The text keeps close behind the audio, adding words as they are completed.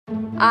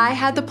I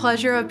had the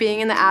pleasure of being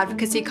in the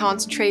advocacy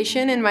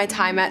concentration in my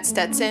time at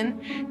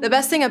Stetson. The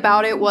best thing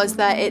about it was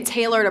that it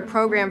tailored a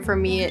program for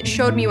me. It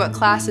showed me what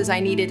classes I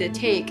needed to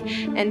take.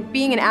 And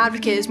being an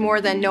advocate is more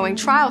than knowing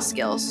trial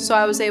skills. So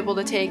I was able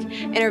to take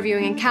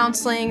interviewing and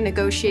counseling,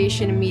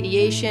 negotiation and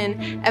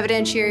mediation,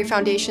 evidentiary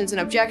foundations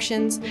and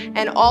objections,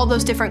 and all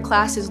those different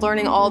classes,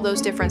 learning all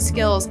those different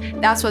skills.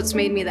 That's what's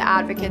made me the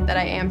advocate that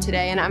I am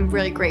today, and I'm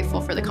really grateful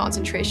for the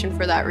concentration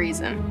for that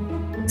reason.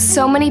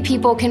 So many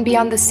people can be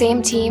on the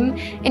same team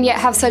and yet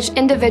have such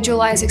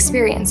individualized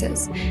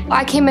experiences.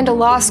 I came into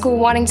law school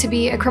wanting to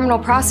be a criminal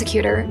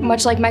prosecutor,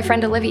 much like my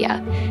friend Olivia.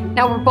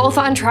 Now we're both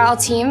on trial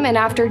team, and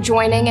after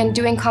joining and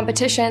doing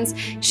competitions,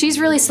 she's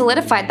really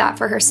solidified that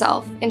for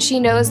herself, and she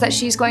knows that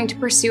she's going to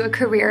pursue a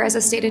career as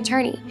a state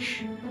attorney.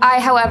 I,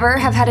 however,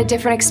 have had a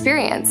different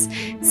experience.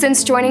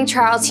 Since joining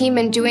trial team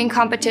and doing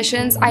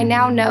competitions, I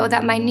now know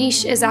that my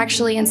niche is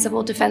actually in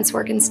civil defense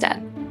work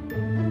instead.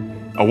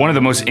 One of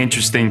the most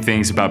interesting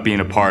things about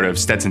being a part of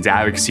Stetson's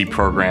advocacy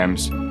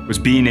programs was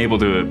being able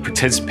to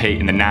participate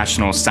in the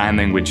National Sign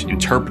Language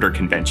Interpreter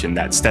Convention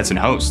that Stetson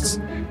hosts.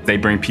 They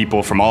bring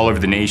people from all over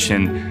the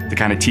nation to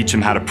kind of teach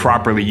them how to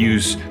properly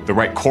use the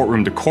right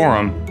courtroom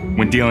decorum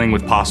when dealing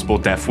with possible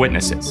deaf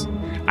witnesses.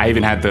 I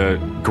even had the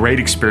great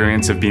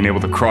experience of being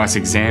able to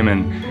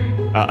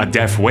cross-examine a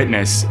deaf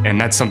witness,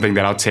 and that's something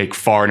that I'll take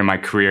far into my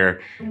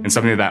career and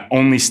something that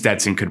only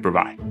Stetson could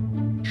provide.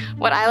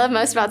 What I love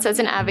most about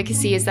Stetson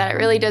Advocacy is that it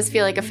really does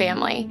feel like a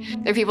family.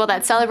 There are people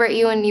that celebrate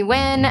you when you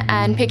win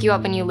and pick you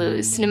up when you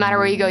lose. No matter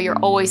where you go, you're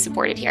always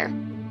supported here.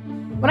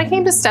 When I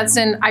came to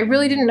Stetson, I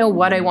really didn't know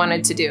what I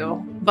wanted to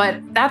do.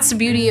 But that's the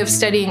beauty of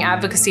studying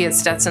advocacy at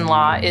Stetson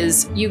Law,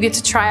 is you get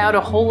to try out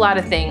a whole lot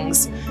of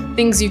things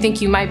you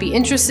think you might be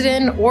interested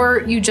in or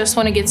you just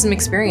want to get some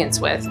experience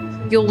with.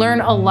 You'll learn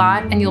a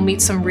lot and you'll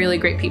meet some really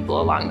great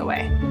people along the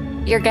way.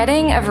 You're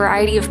getting a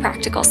variety of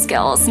practical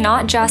skills,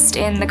 not just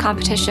in the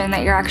competition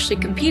that you're actually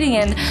competing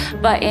in,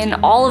 but in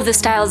all of the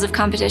styles of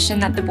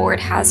competition that the board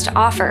has to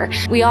offer.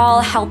 We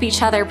all help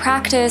each other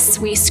practice,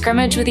 we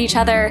scrimmage with each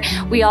other,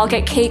 we all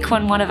get cake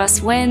when one of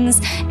us wins,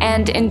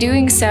 and in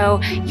doing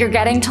so, you're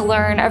getting to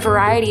learn a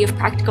variety of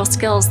practical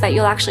skills that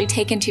you'll actually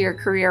take into your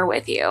career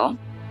with you.